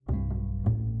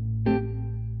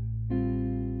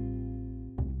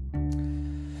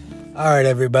All right,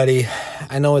 everybody.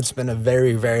 I know it's been a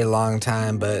very, very long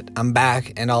time, but I'm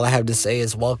back, and all I have to say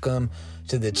is welcome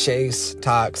to the Chase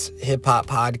Talks Hip Hop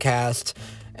Podcast.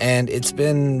 And it's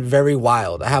been very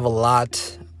wild. I have a lot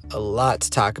to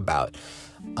talk about.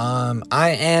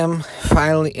 I am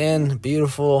finally in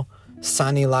beautiful,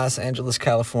 sunny Los Angeles,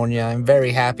 California. I'm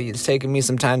very happy. It's taken me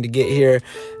some time to get here,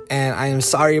 and I am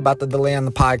sorry about the delay on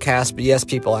the podcast, but yes,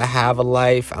 people, I have a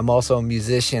life. I'm also a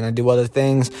musician. I do other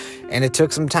things, and it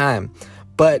took some time.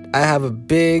 But I have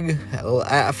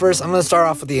first I'm going to start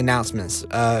off with the announcements.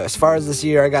 As far as this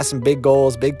year, I got some big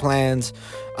goals, big plans.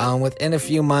 Within a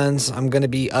few months, I'm going to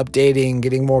be updating,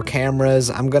 getting more cameras.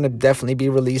 I'm going to definitely be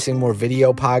releasing more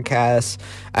video podcasts.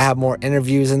 I have more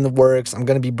interviews in the works. I'm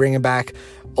going to be bringing back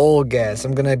old guests.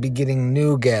 I'm going to be getting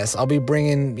new guests. I'll be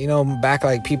bringing, back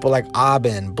like people like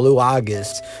Aubin, Blue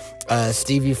August,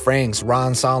 Stevie Franks,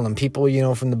 Ron Solomon, people,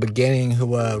 from the beginning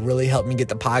who really helped me get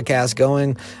the podcast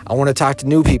going. I want to talk to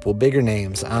new people, bigger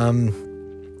names. I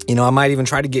might even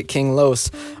try to get King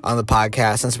Los on the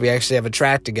podcast since we actually have a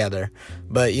track together.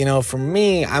 But, for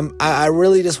me, I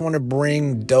really just want to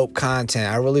bring dope content.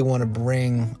 I really want to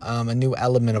bring a new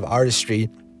element of artistry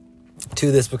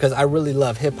to this because I really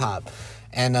love hip hop.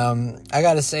 And I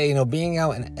gotta say, being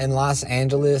out in Los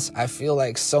Angeles, I feel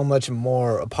like so much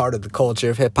more a part of the culture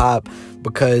of hip-hop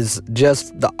because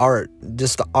just the art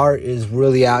is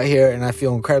really out here, and I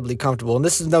feel incredibly comfortable. And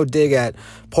this is no dig at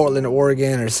Portland,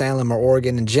 Oregon, or Salem, or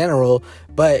Oregon in general,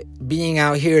 but being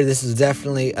out here, this is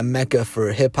definitely a mecca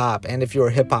for hip-hop. And if you're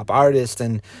a hip-hop artist,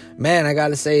 and man, I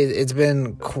gotta say, it's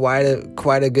been quite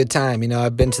a good time.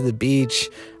 I've been to the beach,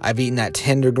 I've eaten at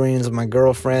Tender Greens with my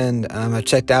girlfriend, I've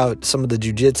checked out some of the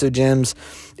jiu-jitsu gyms.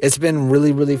 It's been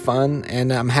really, really fun,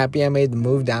 and I'm happy I made the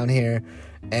move down here.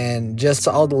 And just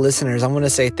to all the listeners, I want to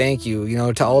say thank you,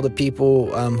 to all the people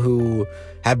who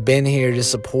have been here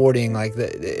just supporting,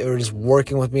 or just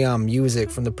working with me on music,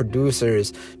 from the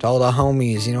producers to all the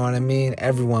homies, you know what I mean?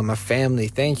 Everyone, my family,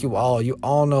 thank you all. You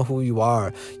all know who you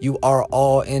are. You are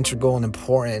all integral and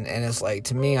important. And it's like,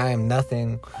 to me, I am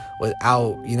nothing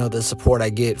without, the support I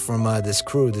get from this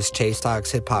crew, this Chase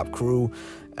Talks hip hop crew.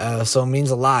 So it means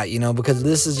a lot, because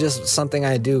this is just something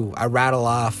I do. I rattle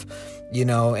off,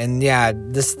 and yeah,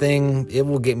 this thing, it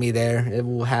will get me there. It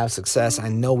will have success. I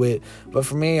know it. But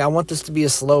for me, I want this to be a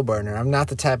slow burner. I'm not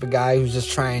the type of guy who's just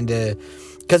trying to,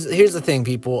 because here's the thing,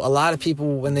 people. A lot of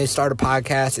people, when they start a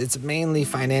podcast, it's mainly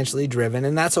financially driven,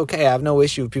 and that's okay. I have no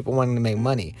issue with people wanting to make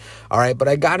money. All right. But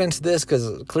I got into this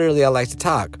because clearly I like to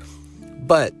talk.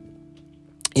 But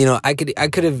I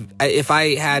could have, if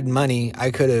I had money,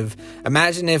 I could have,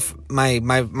 imagine if my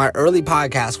early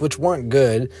podcasts, which weren't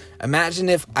good, imagine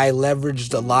if I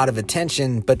leveraged a lot of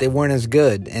attention, but they weren't as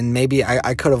good, and maybe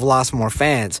I could have lost more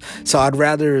fans. So I'd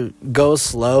rather go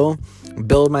slow,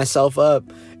 build myself up,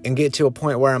 and get to a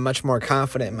point where I'm much more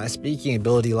confident in my speaking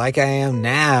ability like I am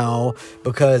now,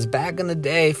 because back in the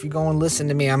day, if you go and listen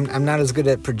to me, I'm not as good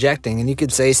at projecting, and you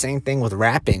could say same thing with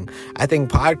rapping. I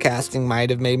think podcasting might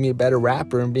have made me a better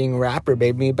rapper, and being a rapper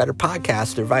made me a better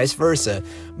podcaster, vice versa.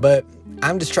 But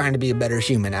I'm just trying to be a better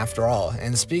human after all.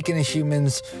 And speaking of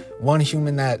humans, one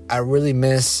human that I really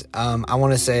miss, I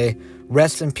want to say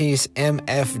rest in peace,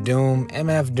 MF Doom.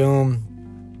 MF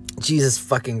Doom, Jesus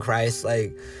fucking Christ,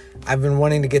 I've been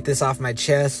wanting to get this off my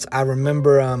chest. I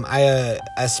remember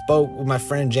I spoke with my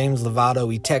friend James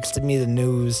Lovato. He texted me the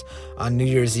news on New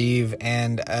Year's Eve,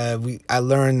 and I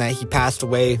learned that he passed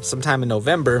away sometime in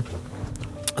November.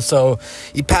 So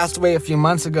he passed away a few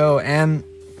months ago, and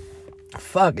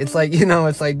fuck, it's like,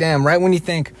 it's like, damn, right when you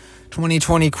think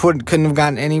 2020 couldn't have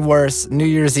gotten any worse, New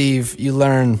Year's Eve, you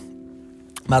learn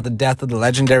about the death of the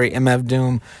legendary MF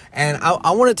Doom. And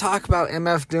I want to talk about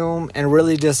MF Doom and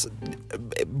really just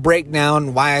break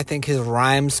down why I think his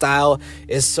rhyme style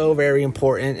is so very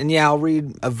important. And yeah, I'll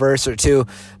read a verse or two,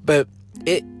 but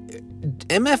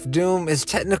MF Doom, his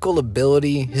technical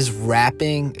ability, his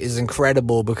rapping is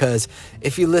incredible, because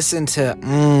if you listen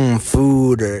to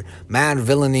Food or Mad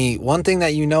Villainy, one thing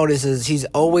that you notice is he's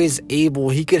always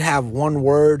he could have one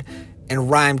word and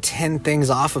rhyme 10 things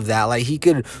off of that.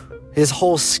 His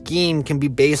whole scheme can be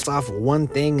based off one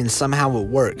thing and somehow it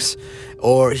works.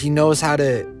 Or he knows how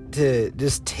to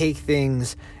just take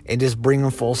things and just bring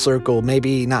them full circle,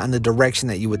 maybe not in the direction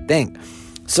that you would think.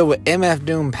 So with MF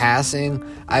Doom passing,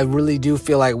 I really do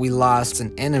feel like we lost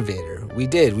an innovator. We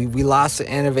did. We lost an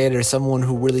innovator, someone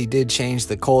who really did change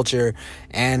the culture,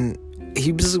 and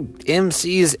he was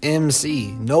MC's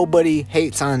MC. Nobody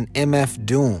hates on MF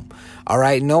Doom. All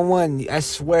right? No one, I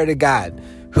swear to God,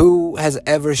 who has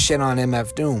ever shit on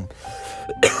MF Doom?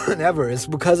 Never. It's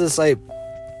because it's like,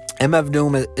 MF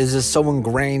Doom is just so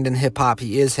ingrained in hip hop.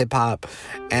 He is hip hop,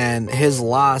 and his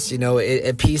loss,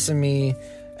 a piece of me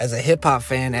as a hip hop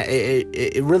fan,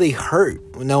 it really hurt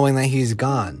knowing that he's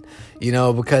gone.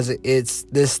 Because it's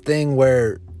this thing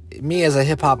where me as a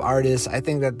hip hop artist, I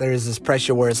think that there's this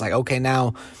pressure where it's like, okay,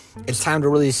 now it's time to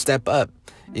really step up.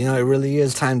 It really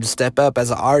is time to step up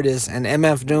as an artist, and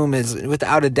MF Doom is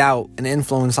without a doubt an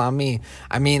influence on me.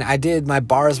 I mean, I did my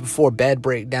Bars Before Bed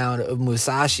breakdown of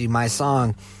Musashi, my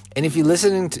song, and if you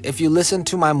listen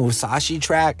to my Musashi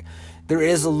track, there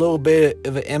is a little bit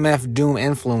of an MF Doom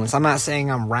influence. I'm not saying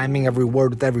I'm rhyming every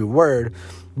word with every word,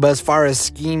 but as far as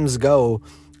schemes go,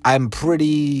 I'm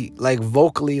pretty,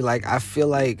 vocally, I feel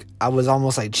like I was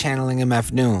almost, channeling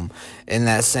MF Doom in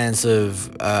that sense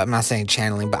of, I'm not saying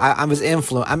channeling, but I'm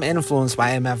influenced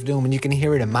by MF Doom, and you can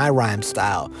hear it in my rhyme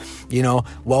style,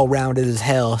 well-rounded as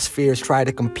hell, spheres try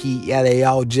to compete, yeah, they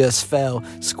all just fell,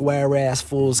 square-ass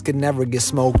fools could never get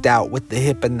smoked out with the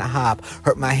hip and the hop,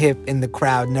 hurt my hip in the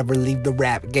crowd, never leave the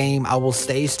rap game, I will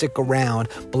stick around,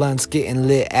 blunts getting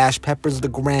lit, ash peppers the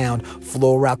ground,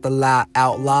 floor out the lot,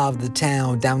 outlaw of the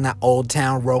town, down that old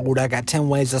town road, I got 10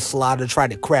 ways to slaughter, try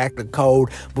to crack the code,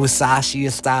 Musashi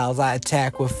styles, I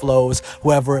attack with flows,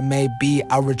 whoever it may be,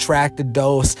 I retract the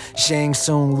dose, Shang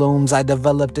Tsung looms, I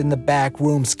developed in the back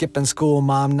room, skipping school,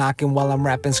 mom knocking while I'm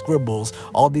rapping scribbles,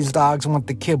 all these dogs want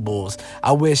the kibbles,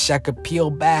 I wish I could peel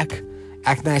back,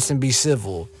 act nice and be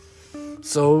civil.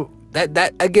 So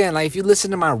that again, if you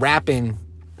listen to my rapping,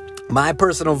 my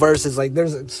personal verses,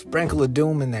 there's a sprinkle of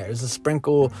Doom in there, there's a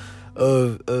sprinkle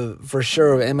of for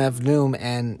sure of MF Doom,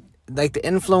 and the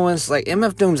influence,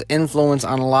 MF Doom's influence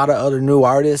on a lot of other new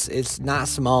artists, it's not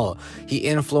small. He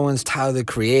influenced Tyler the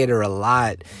Creator a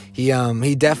lot. He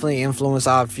definitely influenced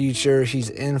Odd Future. He's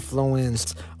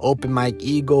influenced Open Mike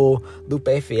Eagle,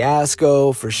 Lupe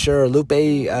Fiasco for sure. Lupe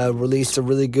released a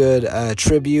really good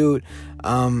tribute.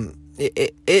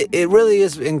 It really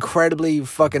is incredibly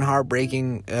fucking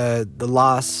heartbreaking, the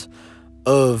loss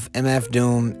of MF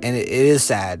Doom, and it is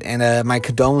sad, and my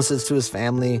condolences to his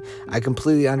family. I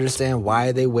completely understand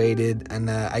why they waited,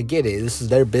 and I get it. This is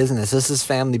their business. This is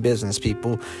family business,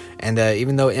 people. And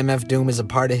even though MF Doom is a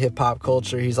part of hip-hop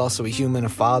culture, he's also a human, a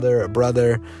father, a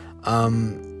brother.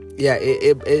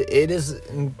 It is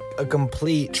a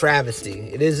complete travesty.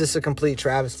 It is just a complete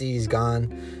travesty. He's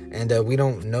gone, and we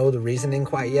don't know the reasoning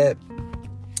quite yet,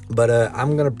 but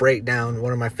I'm gonna break down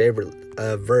one of my favorite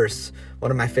verses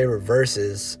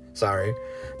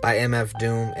by MF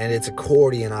Doom, and it's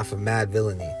Accordion off of Mad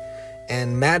Villainy.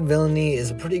 And Mad Villainy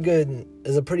is a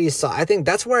pretty solid. I think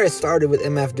that's where I started with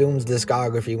MF Doom's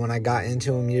discography when I got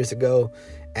into him years ago,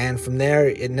 and from there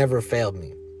it never failed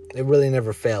me. It really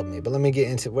never failed me. But let me get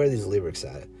into where are these lyrics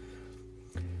at.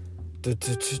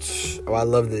 Oh, I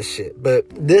love this shit. But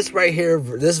this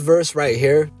verse right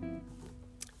here,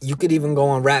 you could even go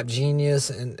on Rap Genius,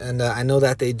 and I know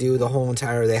that they do the whole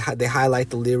entire, they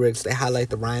highlight the lyrics, they highlight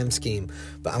the rhyme scheme,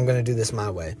 but I'm going to do this my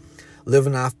way.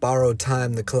 Living off borrowed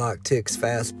time, the clock tick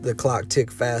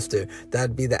faster.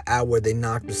 That'd be the hour they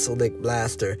knocked the slick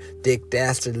blaster. Dick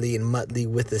dastardly and Muttley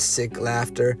with a sick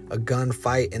laughter. A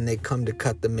gunfight and they come to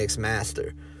cut the mix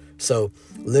master. So,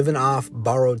 living off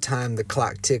borrowed time, the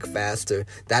clock tick faster.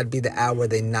 That'd be the hour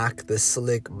they knock the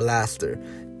slick blaster.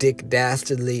 Dick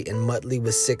dastardly and Muttley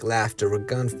with sick laughter. A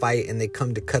gunfight and they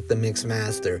come to cut the mix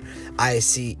master.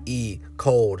 ICE,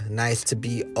 cold, nice to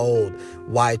be old.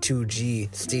 Y2G,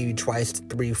 Stevie twice to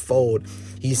threefold.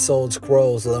 He sold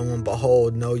scrolls, lo and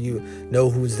behold, know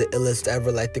who's the illest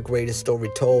ever, like the greatest story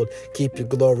told. Keep your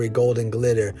glory, gold and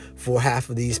glitter. For half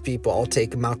of these people, I'll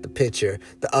take them out the picture.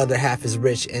 The other half is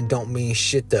rich and don't mean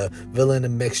shit. The villain, a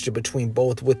mixture between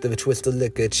both with the twist of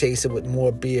liquor. Chase it with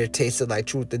more beer, taste it like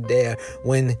truth or dare.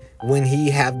 When he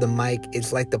have the mic,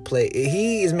 it's like the play.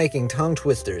 He is making tongue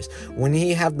twisters. When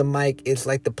he have the mic, it's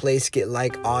like the place get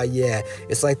like, oh yeah.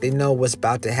 It's like they know what's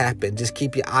about to happen. Just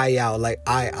keep your eye out like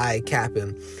I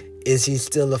capping. Is he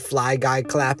still a fly guy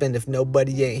clapping if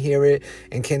nobody ain't hear it?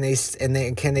 And can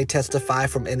they testify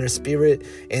from inner spirit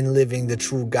and living the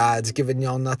true gods, giving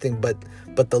y'all nothing but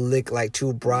the lick like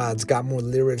two broads, got more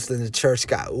lyrics than the church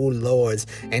got, ooh lords,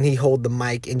 and he hold the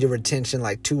mic in your attention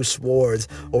like two swords,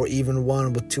 or even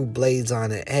one with two blades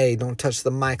on it. Hey, don't touch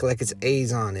the mic like it's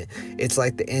A's on it. It's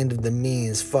like the end of the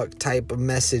means. Fuck type of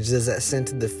message is that sent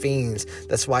to the fiends.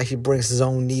 That's why he brings his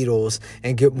own needles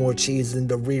and get more cheese than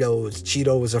Doritos,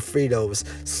 Cheetos, or Fritos.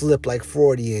 Slip like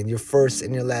Freudian, your first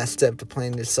and your last step to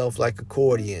playing yourself like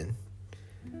accordion.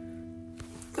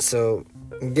 So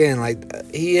again,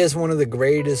 he is one of the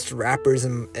greatest rappers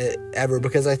ever,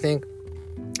 because I think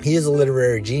he is a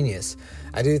literary genius.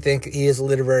 I do think he is a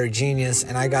literary genius,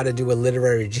 and I got to do a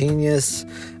literary genius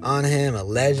on him, a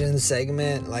legend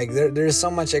segment. Like, there's so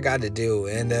much I got to do.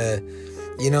 And,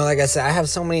 like I said, I have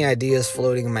so many ideas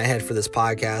floating in my head for this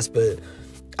podcast, but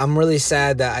I'm really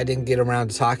sad that I didn't get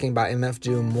around to talking about MF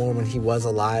Doom more when he was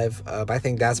alive. I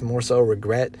think that's more so a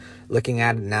regret looking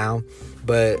at it now.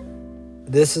 But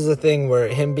this is a thing where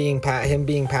him being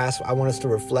passed, I want us to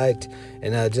reflect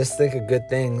and just think of good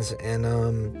things. And,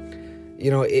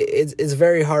 it's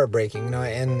very heartbreaking,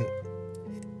 and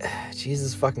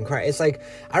Jesus fucking Christ. It's like,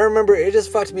 I remember it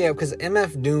just fucked me up because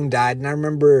MF Doom died, and I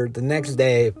remember the next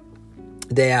day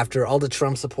after, all the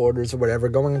Trump supporters or whatever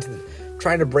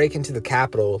trying to break into the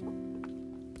Capitol.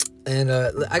 And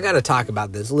I gotta talk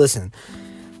about this. Listen,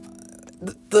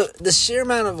 the sheer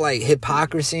amount of like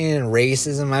hypocrisy and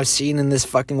racism I've seen in this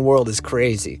fucking world is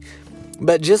crazy.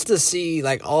 But just to see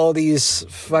like all these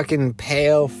fucking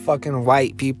pale fucking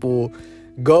white people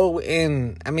go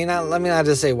in, let me not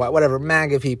just say white, whatever,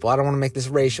 MAGA people, I don't want to make this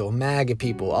racial, MAGA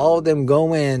people, all of them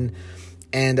go in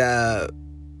and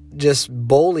just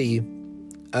bully,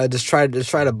 just try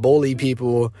to bully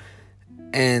people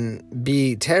and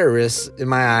be terrorists in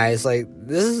my eyes. Like,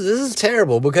 this is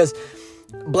terrible, because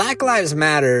Black Lives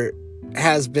Matter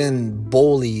has been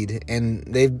bullied, and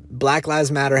Black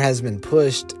Lives Matter has been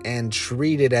pushed and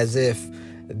treated as if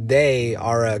they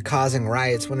are causing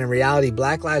riots, when in reality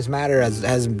Black Lives Matter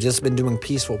has just been doing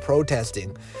peaceful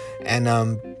protesting. And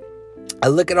I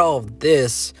look at all of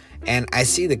this and I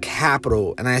see the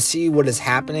Capitol and I see what is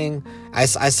happening. I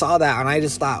saw that and I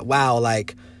just thought, wow,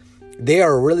 like, they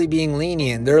are really being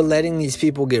lenient. They're letting these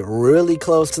people get really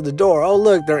close to the door. Oh,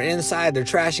 look, they're inside, they're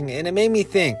trashing it. And it made me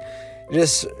think,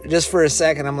 just for a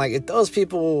second, I'm like, if those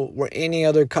people were any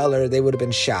other color, they would have been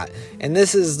shot. And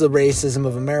this is the racism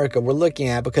of America we're looking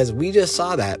at, because we just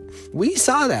saw that. We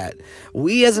saw that.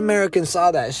 We as Americans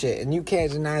saw that shit, and you can't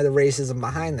deny the racism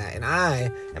behind that. And I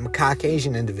am a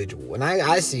Caucasian individual, and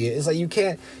I see it. It's like, you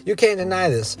can't deny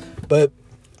this. But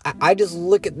I just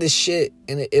look at this shit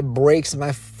and it breaks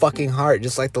my fucking heart.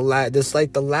 Just like the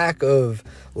lack of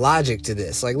logic to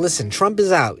this. Like, listen, Trump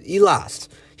is out. He lost.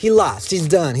 He's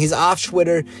done. He's off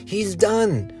Twitter. He's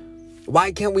done.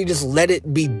 Why can't we just let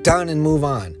it be done and move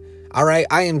on? All right.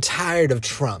 I am tired of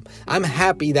Trump. I'm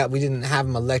happy that we didn't have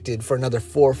him elected for another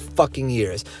 4 fucking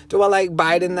years. Do I like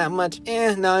Biden that much?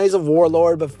 No, he's a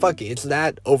warlord, but fuck it. It's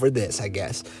that over this, I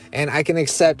guess. And I can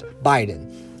accept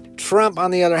Biden. Trump, on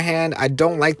the other hand, I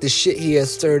don't like the shit he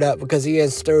has stirred up, because he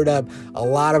has stirred up a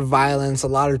lot of violence, a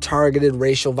lot of targeted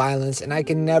racial violence, and I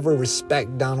can never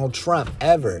respect Donald Trump,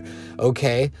 ever,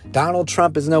 okay? Donald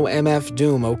Trump is no MF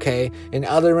Doom, okay? And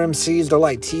other MCs, they're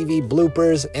like TV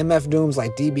bloopers. MF Doom's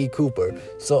like DB Cooper.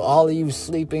 So all of you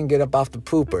sleeping, get up off the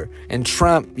pooper. And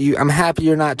Trump, I'm happy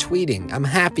you're not tweeting. I'm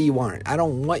happy you aren't. I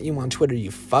don't want you on Twitter, you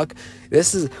fuck.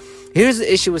 Here's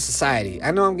the issue with society.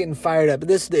 I know I'm getting fired up, but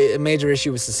this is the major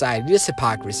issue with society. Just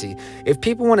hypocrisy. If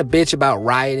people want to bitch about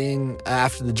rioting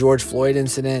after the George Floyd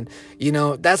incident,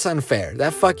 that's unfair.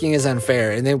 That fucking is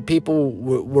unfair. And then people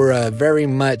were very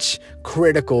much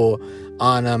critical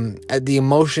on the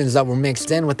emotions that were mixed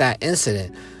in with that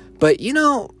incident. But,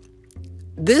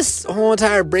 this whole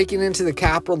entire breaking into the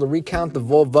Capitol to recount the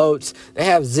votes, they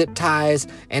have zip ties.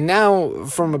 And now,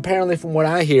 from what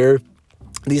I hear,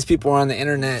 these people are on the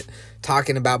internet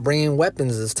talking about bringing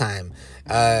weapons this time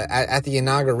at the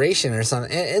inauguration or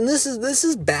something. And this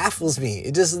is baffles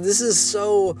me. This is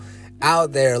so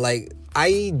out there. Like,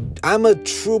 I'm a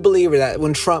true believer that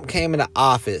when Trump came into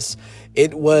office,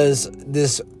 it was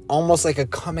this almost like a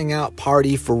coming out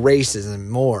party for racism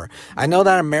more. I know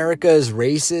that America is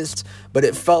racist, but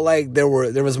it felt like there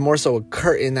was more so a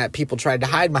curtain that people tried to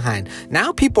hide behind.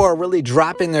 Now people are really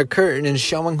dropping their curtain and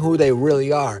showing who they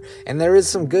really are. And there is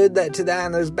some good to that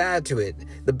and there's bad to it.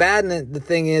 The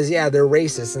thing is, yeah, they're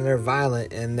racist and they're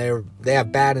violent and they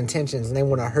have bad intentions and they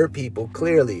want to hurt people,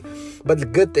 clearly. But the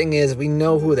good thing is we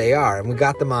know who they are and we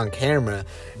got them on camera.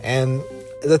 And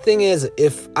the thing is,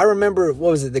 if I remember,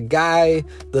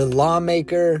 the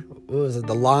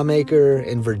lawmaker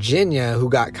in Virginia who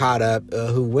got caught up,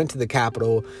 who went to the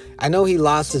Capitol. I know he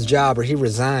lost his job or he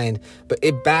resigned, but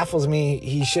it baffles me.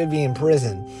 He should be in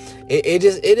prison. It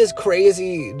is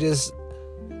crazy. Just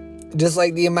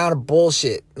like the amount of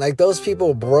bullshit. Like, those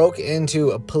people broke into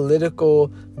a political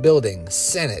building,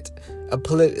 Senate,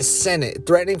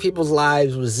 threatening people's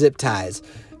lives with zip ties.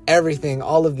 Everything,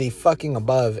 all of the fucking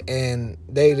above, and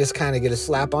they just kind of get a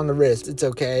slap on the wrist. It's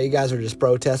okay, you guys are just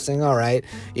protesting, all right,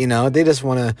 they just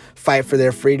want to fight for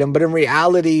their freedom. But in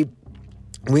reality,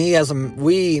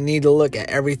 we need to look at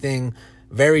everything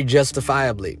very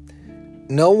justifiably.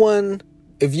 No one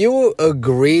if you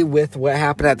agree with what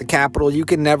happened at the Capitol, you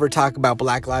can never talk about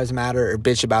Black Lives Matter or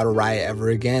bitch about a riot ever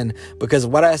again, because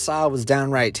what I saw was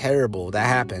downright terrible that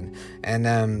happened. And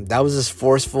that was just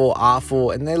forceful,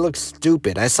 awful, and they looked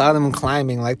stupid. I saw them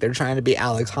climbing like they're trying to be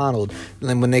Alex Honnold, and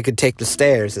then when they could take the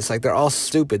stairs, it's like they're all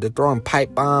stupid. They're throwing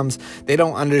pipe bombs. They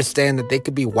don't understand that they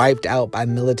could be wiped out by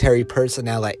military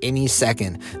personnel at any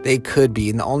second. They could be,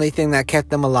 and the only thing that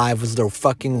kept them alive was their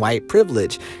fucking white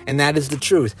privilege, and that is the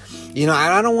truth. You know,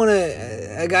 I don't want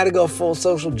to, I gotta go full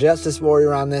social justice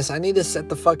warrior on this. I need to set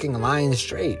the fucking line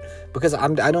straight, because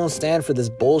I don't stand for this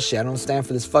bullshit. I don't stand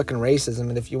for this fucking racism.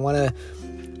 And if you want to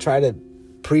try to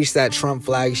preach that Trump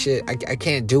flag shit, I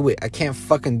can't do it. I can't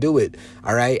fucking do it.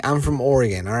 All right, I'm from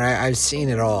Oregon. All right, I've seen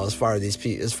it all as far as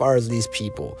these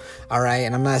people. All right,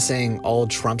 and I'm not saying all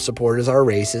Trump supporters are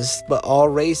racist, but all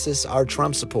racists are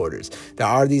Trump supporters. There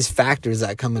are these factors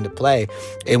that come into play,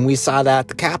 and we saw that at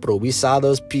the Capitol. We saw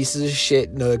those pieces of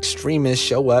shit, the extremists,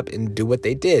 show up and do what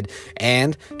they did.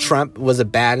 And Trump was a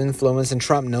bad influence, and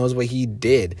Trump knows what he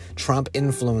did. Trump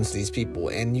influenced these people,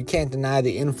 and you can't deny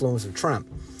the influence of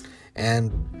Trump.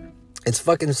 And it's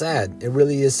fucking sad. It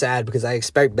really is sad, because I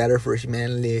expect better for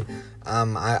humanity.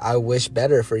 I wish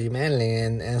better for humanity.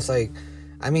 And it's like,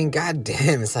 I mean,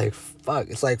 goddamn, it's like, fuck.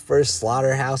 It's like first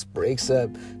Slaughterhouse breaks up.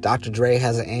 Dr. Dre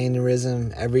has an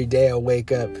aneurysm. Every day I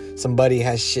wake up, somebody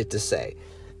has shit to say.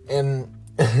 And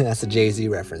that's a Jay-Z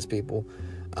reference, people.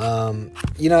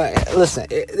 You know, listen,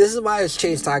 this is why it's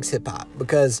Chase Talks Hip Hop,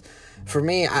 because for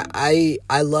me,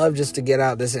 I love just to get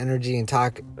out this energy and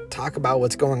talk about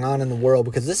what's going on in the world,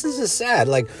 because this is just sad.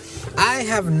 Like, I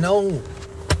have no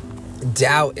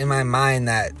doubt in my mind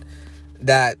that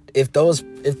if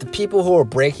the people who are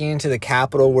breaking into the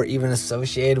Capitol were even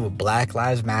associated with Black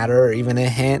Lives Matter, or even a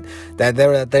hint that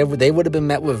they would have been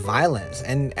met with violence,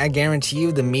 and I guarantee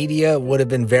you the media would have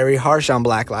been very harsh on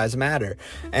Black Lives Matter.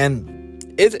 And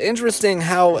it's interesting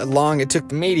how long it took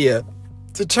the media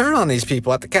to turn on these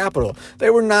people at the Capitol. They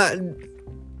were not,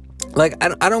 like,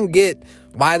 I don't get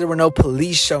why there were no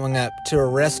police showing up to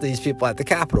arrest these people at the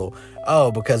Capitol.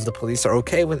 Oh, because the police are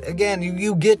okay with, again,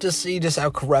 you get to see just how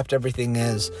corrupt everything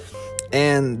is,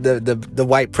 and the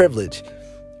white privilege.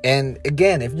 And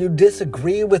again, if you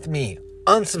disagree with me,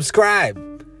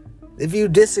 unsubscribe. If you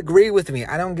disagree with me,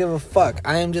 I don't give a fuck.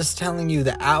 I am just telling you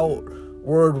the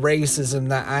outward racism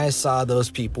that I saw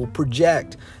those people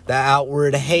project, the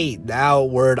outward hate, the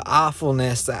outward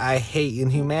awfulness that I hate in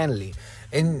humanity.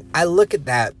 And I look at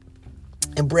that,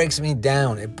 it breaks me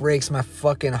down. It breaks my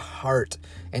fucking heart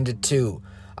into two.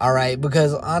 All right,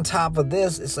 because on top of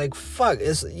this, it's like, fuck,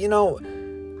 it's, you know,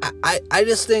 I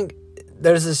just think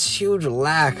there's this huge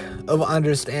lack of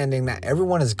understanding that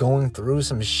everyone is going through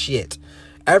some shit.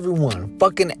 Everyone,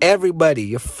 fucking everybody,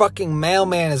 your fucking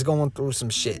mailman is going through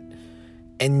some shit.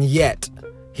 And yet,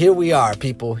 here we are,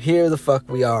 people. Here the fuck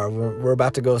we are. We're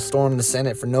about to go storm the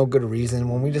Senate for no good reason,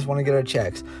 when we just want to get our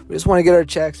checks. We just want to get our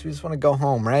checks. We just want to go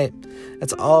home, right?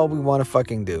 That's all we want to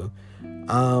fucking do.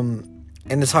 And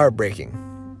it's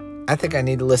heartbreaking. I think I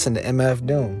need to listen to MF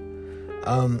Doom.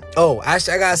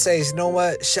 Actually, I gotta say, you know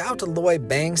what? Shout out to Lloyd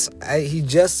Banks. I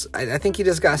think he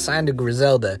just got signed to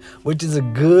Griselda, which is a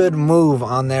good move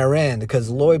on their end,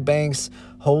 because Lloyd Banks,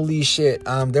 holy shit.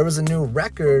 There was a new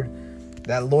record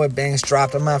that Lloyd Banks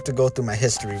dropped. I'm gonna have to go through my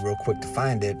history real quick to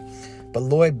find it. But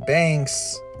Lloyd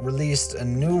Banks released a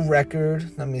new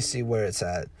record. Let me see where it's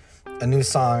at. A new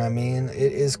song, I mean.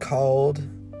 It is called...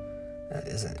 That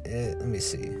isn't it. Let me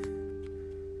see.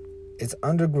 It's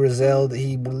under Griselda.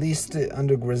 He released it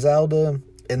under Griselda,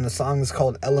 and the song is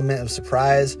called Element of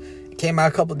Surprise. It came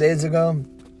out a couple days ago.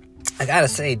 I gotta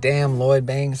say, damn, Lloyd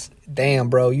Banks. Damn,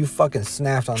 bro. You fucking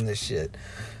snapped on this shit.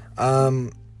 I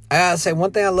gotta say,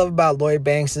 one thing I love about Lloyd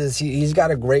Banks is he's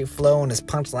got a great flow, and his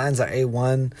punchlines are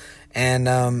A1. And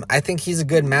I think he's a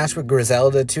good match with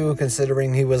Griselda, too,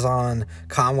 considering he was on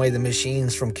Conway the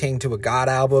Machine's From King to a God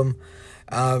album.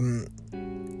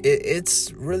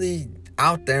 It's really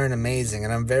out there and amazing,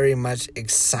 and I'm very much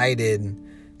excited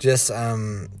just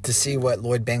to see what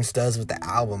Lloyd Banks does with the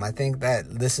album. I think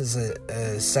that this is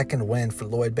a second win for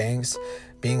Lloyd Banks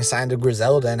being signed to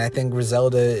Griselda, and I think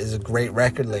Griselda is a great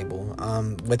record label.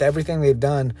 With everything they've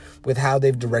done, with how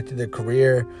they've directed their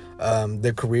careers,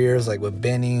 like with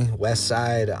Benny,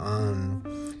 Westside,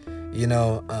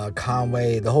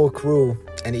 Conway, the whole crew,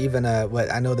 and even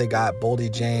I know they got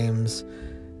Boldy James.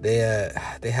 They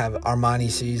have Armani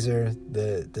Caesar,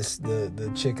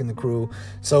 the chick in the crew.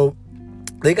 So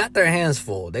they got their hands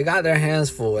full.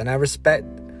 And I respect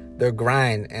their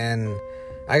grind. And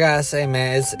I gotta say,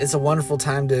 man, it's a wonderful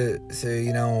time to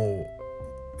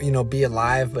be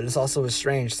alive, but it's also a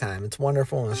strange time. It's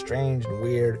wonderful and strange and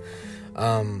weird.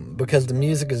 because the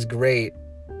music is great,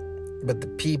 but the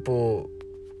people,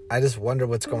 I just wonder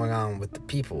what's going on with the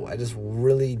people. I just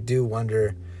really do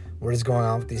wonder what is going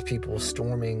on with these people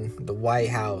storming the White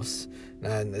House,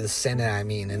 the Senate,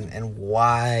 and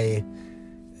why.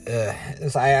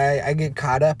 I get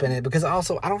caught up in it because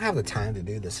also I don't have the time to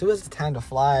do this. Who has the time to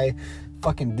fly,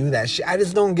 fucking do that shit? I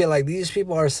just don't get, like, these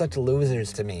people are such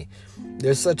losers to me.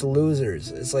 They're such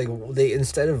losers. It's like they,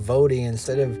 instead of voting,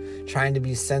 instead of trying to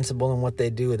be sensible in what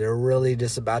they do, they're really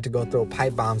just about to go throw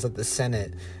pipe bombs at the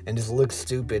Senate and just look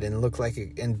stupid and look like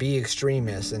and be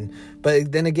extremists.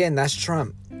 But then again, that's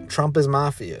Trump. Trump is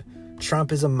mafia.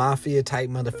 Trump is a mafia type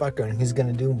motherfucker, and he's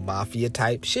gonna do mafia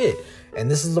type shit.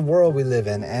 And this is the world we live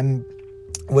in. And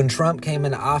when Trump came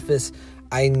into office,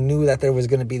 I knew that there was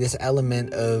gonna be this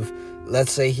element of,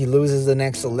 let's say he loses the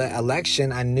next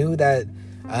election, I knew that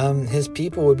his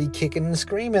people would be kicking and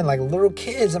screaming like little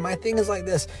kids. And my thing is like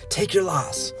this: take your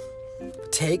loss.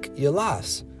 Take your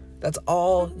loss. That's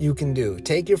all you can do.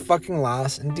 Take your fucking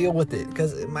loss and deal with it.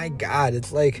 Because, my God,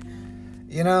 it's like,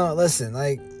 listen,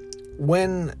 like,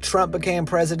 when Trump became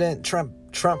president, Trump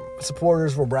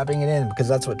supporters were rubbing it in because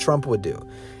that's what Trump would do.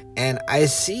 And I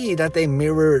see that they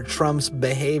mirror Trump's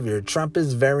behavior. Trump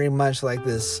is very much like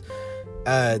this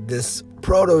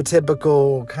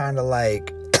prototypical kind of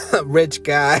like rich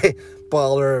guy,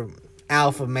 baller,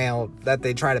 alpha male that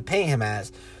they try to paint him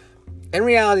as. In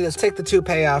reality, let's take the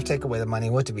toupee off, take away the money.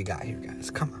 What do we got here, guys?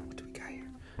 Come on, what do we got here?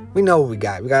 We know what we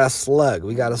got. We got a slug.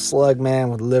 We got a slug man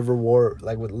with liver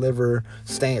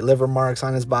marks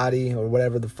on his body or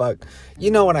whatever the fuck.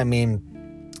 You know what I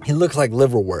mean? He looks like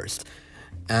liverwurst.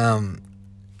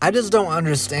 I just don't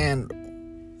understand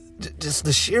just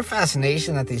the sheer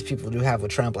fascination that these people do have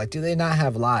with Trump. Like, do they not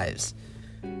have lives?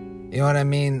 You know what I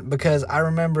mean? Because I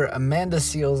remember Amanda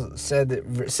Seales said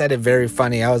it very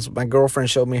funny. My girlfriend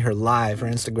showed me her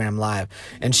Instagram live,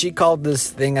 and she called this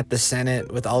thing at the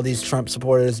Senate with all these Trump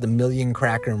supporters the Million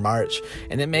Cracker March,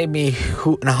 and it made me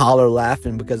hoot and holler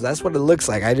laughing because that's what it looks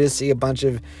like. I just see a bunch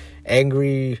of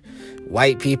angry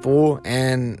white people,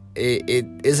 and it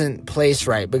isn't placed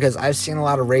right, because I've seen a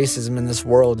lot of racism in this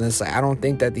world, and it's like, I don't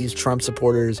think that these Trump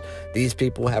supporters, these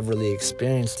people have really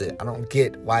experienced it. I don't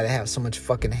get why they have so much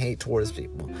fucking hate towards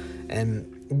people.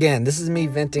 And again, this is me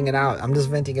venting it out. I'm just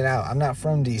venting it out. I'm not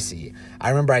from DC. I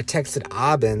remember I texted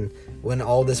Aubin when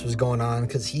all this was going on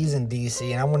because he's in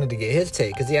DC, and I wanted to get his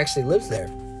take because he actually lives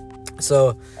there.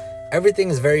 So everything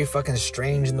is very fucking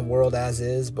strange in the world as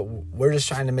is, but we're just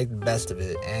trying to make the best of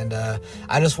it. And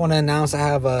I just want to announce I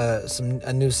have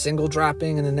a new single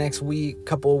dropping in the next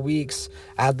couple of weeks.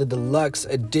 I have the deluxe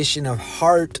edition of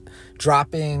Heart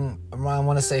dropping around, I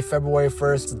want to say February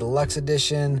 1st, the deluxe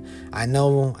edition. I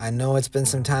know it's been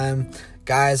some time.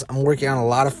 Guys, I'm working on a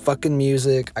lot of fucking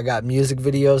music. I got music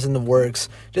videos in the works.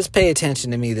 Just pay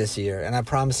attention to me this year, and I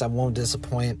promise I won't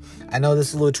disappoint. I know this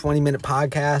is a little 20-minute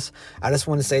podcast. I just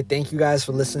want to say thank you guys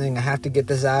for listening. I have to get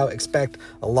this out. Expect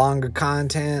a longer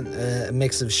content, a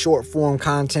mix of short-form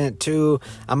content, too.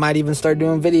 I might even start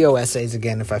doing video essays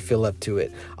again if I feel up to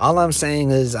it. All I'm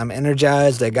saying is I'm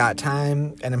energized, I got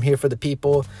time, and I'm here for the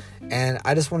people. And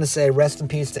I just want to say rest in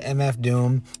peace to MF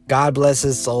Doom. God bless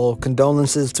his soul.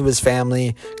 Condolences to his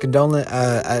family.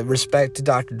 Respect to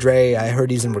Dr. Dre. I heard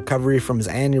he's in recovery from his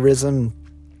aneurysm.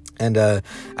 And I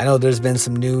know there's been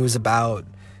some news about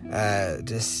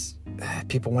just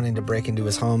people wanting to break into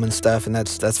his home and stuff. And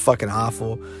that's fucking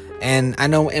awful. And I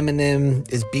know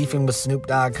Eminem is beefing with Snoop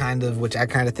Dogg kind of, which I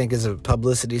kind of think is a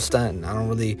publicity stunt. I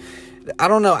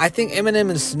don't know. I think Eminem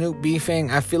and Snoop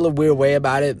beefing, I feel a weird way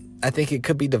about it. I think it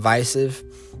could be divisive.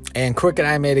 And Crooked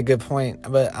I made a good point.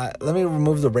 But let me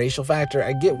remove the racial factor.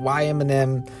 I get why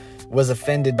Eminem was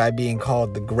offended by being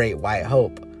called the Great White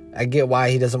Hope. I get why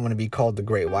he doesn't want to be called the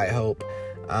Great White Hope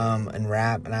in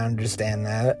rap. And I understand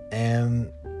that.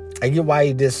 And I get why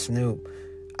he dissed Snoop.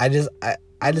 I just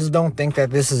don't think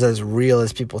that this is as real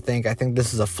as people think. I think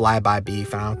this is a flyby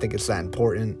beef. And I don't think it's that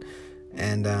important.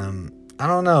 And I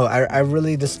don't know. I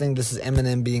really just think this is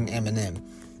Eminem being Eminem.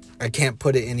 I can't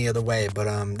put it any other way, but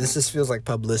this just feels like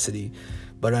publicity.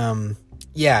 But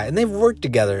yeah, and they've worked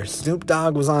together. Snoop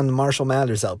Dogg was on the Marshall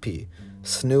Mathers LP.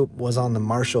 Snoop was on the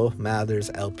Marshall Mathers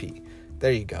LP.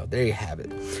 There you go. There you have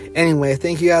it. Anyway,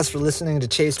 thank you guys for listening to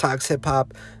Chase Talks Hip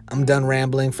Hop. I'm done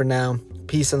rambling for now.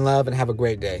 Peace and love, and have a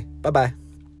great day. Bye-bye.